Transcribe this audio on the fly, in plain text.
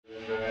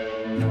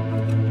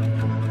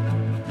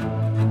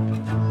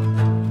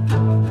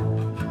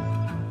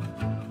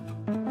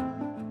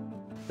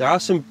There are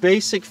some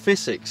basic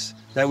physics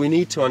that we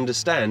need to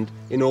understand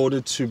in order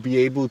to be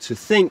able to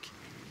think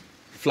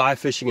fly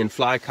fishing and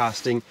fly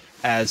casting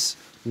as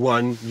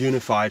one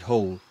unified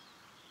whole.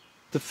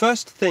 The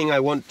first thing I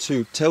want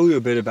to tell you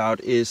a bit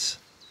about is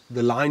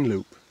the line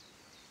loop.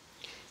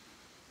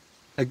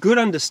 A good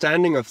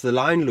understanding of the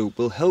line loop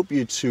will help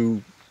you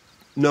to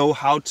know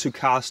how to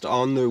cast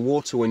on the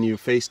water when you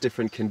face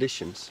different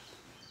conditions.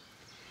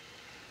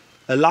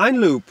 A line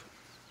loop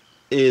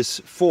is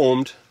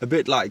formed a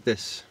bit like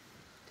this.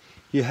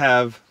 You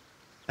have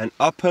an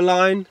upper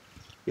line,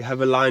 you have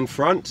a line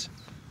front,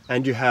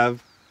 and you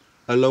have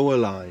a lower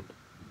line.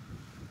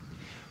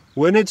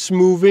 When it's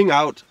moving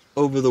out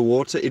over the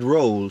water, it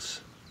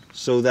rolls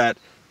so that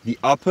the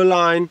upper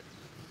line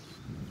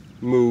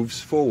moves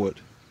forward.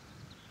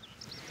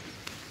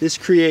 This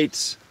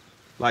creates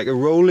like a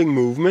rolling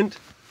movement.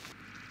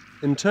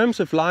 In terms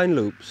of line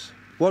loops,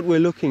 what we're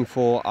looking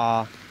for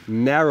are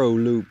narrow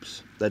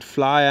loops that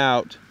fly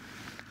out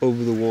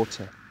over the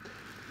water.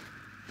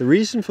 The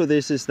reason for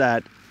this is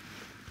that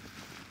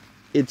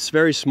it's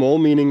very small,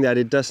 meaning that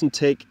it doesn't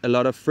take a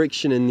lot of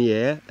friction in the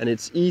air, and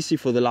it's easy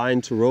for the line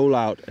to roll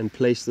out and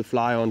place the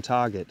fly on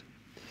target.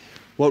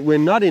 What we're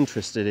not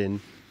interested in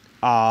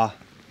are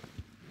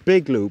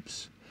big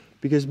loops,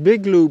 because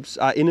big loops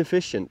are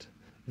inefficient.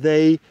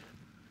 They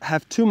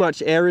have too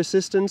much air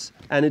resistance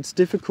and it's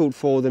difficult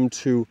for them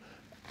to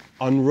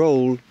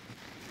unroll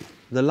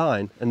the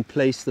line and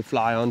place the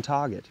fly on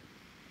target.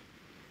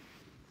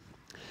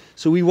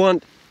 So we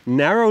want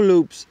narrow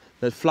loops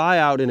that fly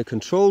out in a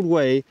controlled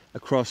way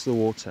across the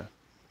water.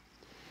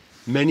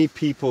 Many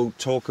people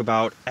talk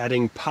about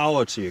adding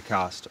power to your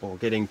cast or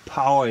getting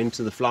power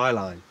into the fly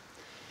line.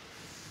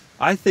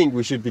 I think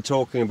we should be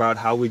talking about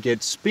how we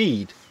get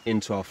speed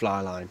into our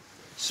fly line.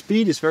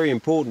 Speed is very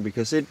important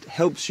because it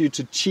helps you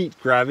to cheat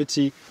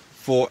gravity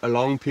for a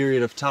long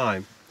period of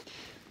time.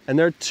 And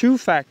there are two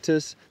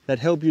factors that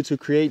help you to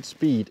create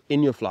speed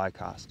in your fly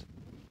cast.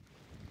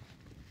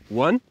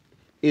 One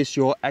is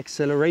your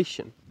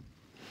acceleration.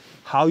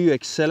 How you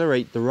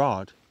accelerate the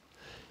rod.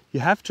 You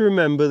have to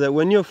remember that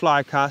when you're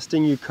fly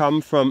casting, you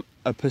come from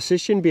a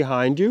position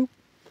behind you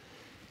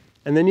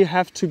and then you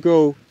have to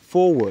go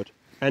forward.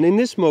 And in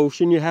this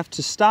motion, you have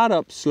to start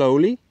up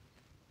slowly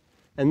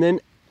and then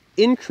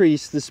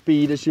increase the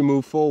speed as you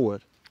move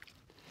forward.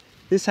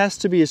 This has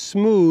to be a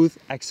smooth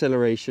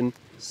acceleration,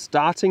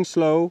 starting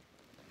slow,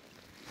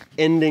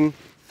 ending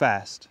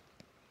fast.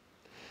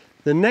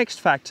 The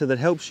next factor that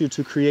helps you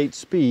to create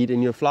speed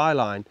in your fly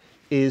line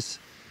is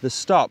the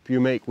stop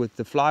you make with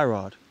the fly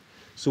rod.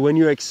 So when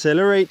you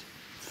accelerate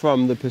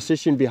from the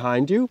position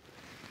behind you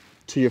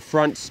to your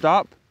front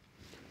stop,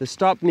 the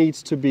stop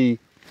needs to be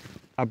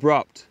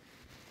abrupt.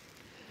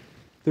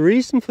 The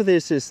reason for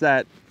this is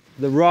that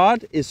the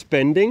rod is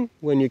bending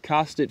when you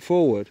cast it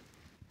forward,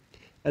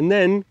 and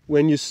then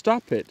when you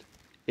stop it,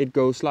 it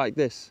goes like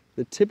this.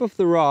 The tip of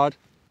the rod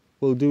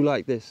will do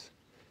like this.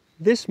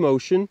 This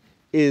motion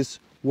is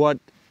what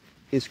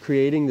is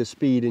creating the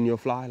speed in your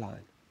fly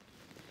line.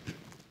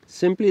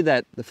 Simply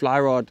that the fly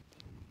rod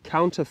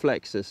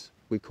counterflexes,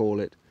 we call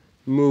it,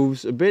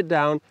 moves a bit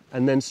down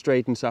and then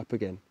straightens up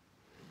again.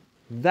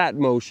 That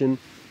motion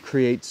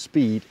creates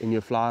speed in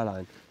your fly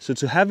line. So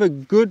to have a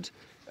good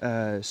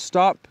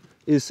stop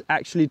is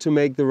actually to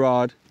make the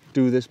rod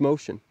do this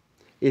motion.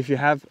 If you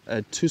have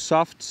a too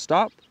soft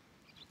stop,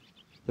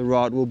 the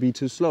rod will be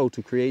too slow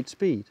to create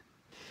speed.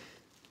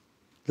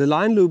 The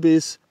line loop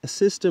is a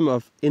system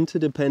of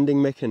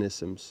interdepending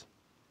mechanisms.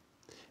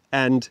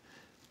 And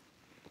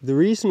the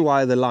reason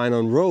why the line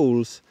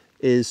unrolls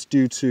is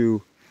due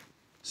to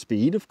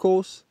speed, of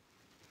course,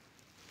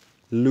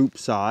 loop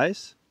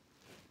size,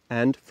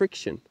 and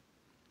friction.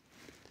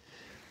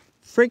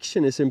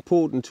 Friction is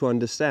important to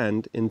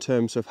understand in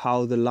terms of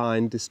how the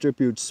line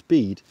distributes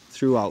speed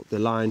throughout the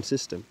line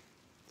system.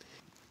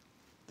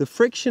 The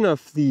friction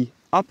of the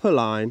upper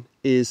line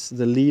is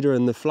the leader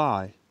and the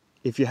fly.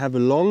 If you have a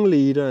long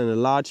leader and a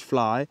large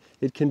fly,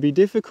 it can be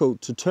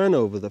difficult to turn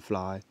over the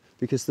fly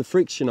because the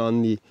friction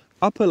on the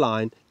upper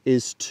line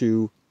is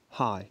too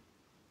high.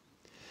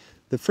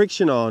 The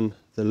friction on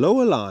the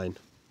lower line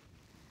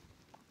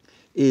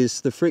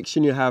is the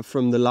friction you have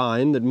from the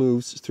line that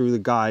moves through the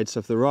guides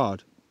of the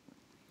rod.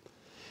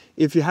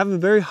 If you have a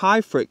very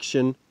high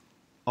friction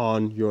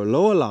on your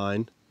lower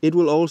line, it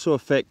will also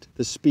affect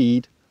the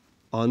speed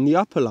on the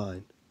upper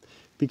line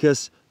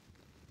because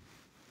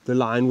the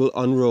line will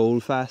unroll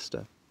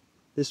faster.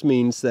 This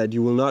means that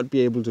you will not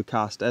be able to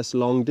cast as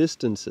long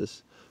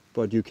distances,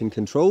 but you can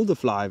control the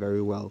fly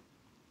very well,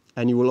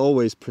 and you will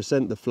always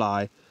present the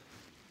fly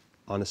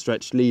on a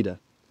stretched leader.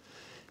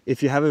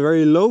 If you have a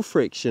very low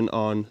friction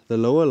on the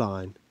lower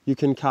line, you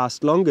can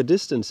cast longer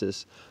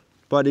distances,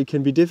 but it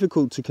can be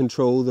difficult to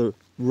control the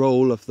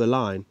roll of the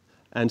line,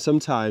 and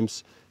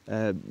sometimes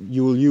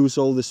you will use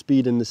all the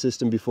speed in the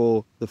system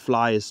before the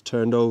fly is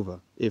turned over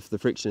if the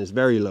friction is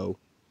very low.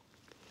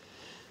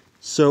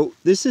 So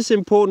this is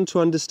important to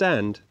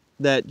understand.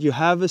 that you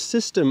have a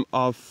system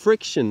of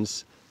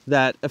frictions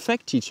that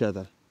affect each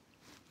other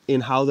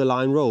in how the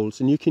line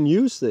rolls. And you can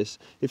use this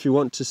if you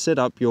want to set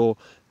up your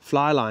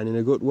fly line in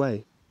a good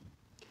way.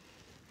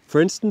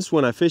 For instance,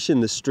 when I fish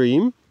in the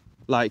stream,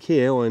 like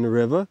here, or in a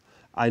river,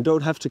 I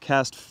don't have to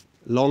cast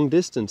long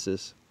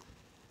distances.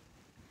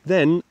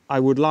 Then I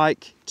would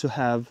like to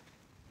have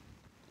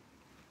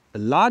a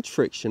large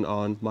friction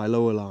on my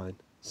lower line,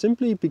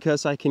 simply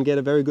because I can get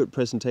a very good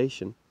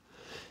presentation.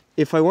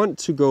 If I want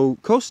to go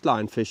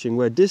coastline fishing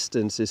where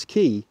distance is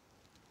key,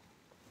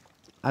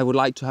 I would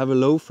like to have a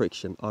low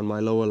friction on my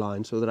lower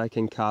line so that I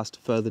can cast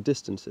further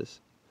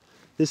distances.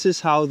 This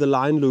is how the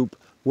line loop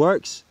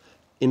works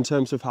in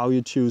terms of how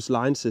you choose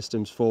line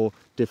systems for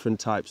different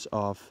types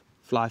of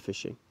fly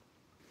fishing.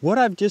 What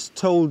I've just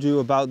told you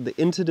about the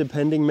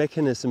interdepending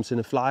mechanisms in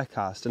a fly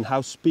cast and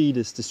how speed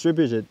is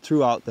distributed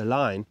throughout the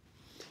line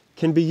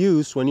can be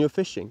used when you're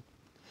fishing.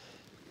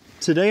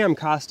 Today I'm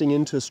casting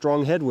into a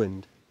strong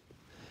headwind,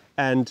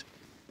 and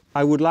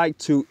I would like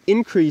to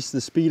increase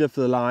the speed of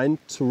the line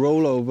to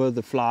roll over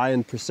the fly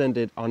and present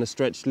it on a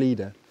stretched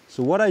leader.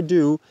 So what I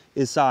do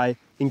is I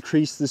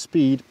increase the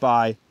speed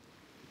by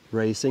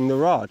raising the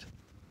rod.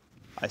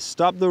 I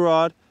stop the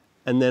rod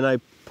and then I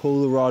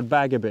pull the rod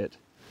back a bit.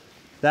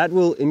 That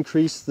will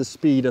increase the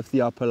speed of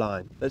the upper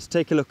line. Let's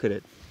take a look at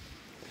it.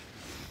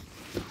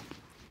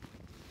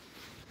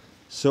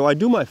 So I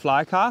do my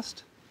fly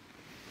cast,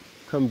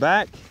 come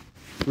back,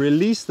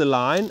 release the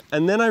line,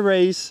 and then I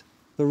raise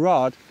the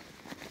rod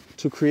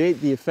to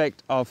create the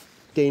effect of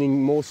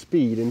gaining more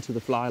speed into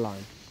the fly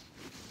line.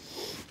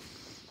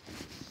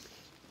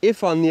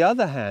 If, on the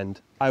other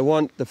hand, I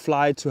want the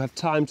fly to have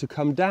time to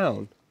come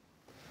down,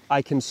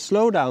 I can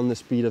slow down the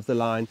speed of the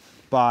line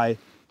by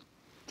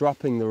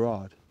dropping the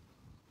rod.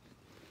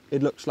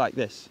 It looks like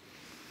this.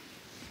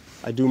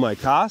 I do my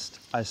cast,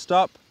 I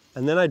stop,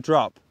 and then I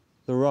drop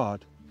the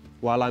rod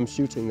while I'm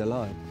shooting the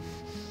line.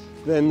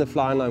 Then the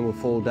fly line will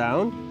fall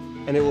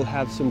down and it will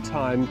have some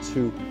time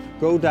to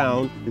go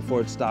down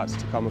before it starts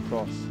to come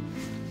across.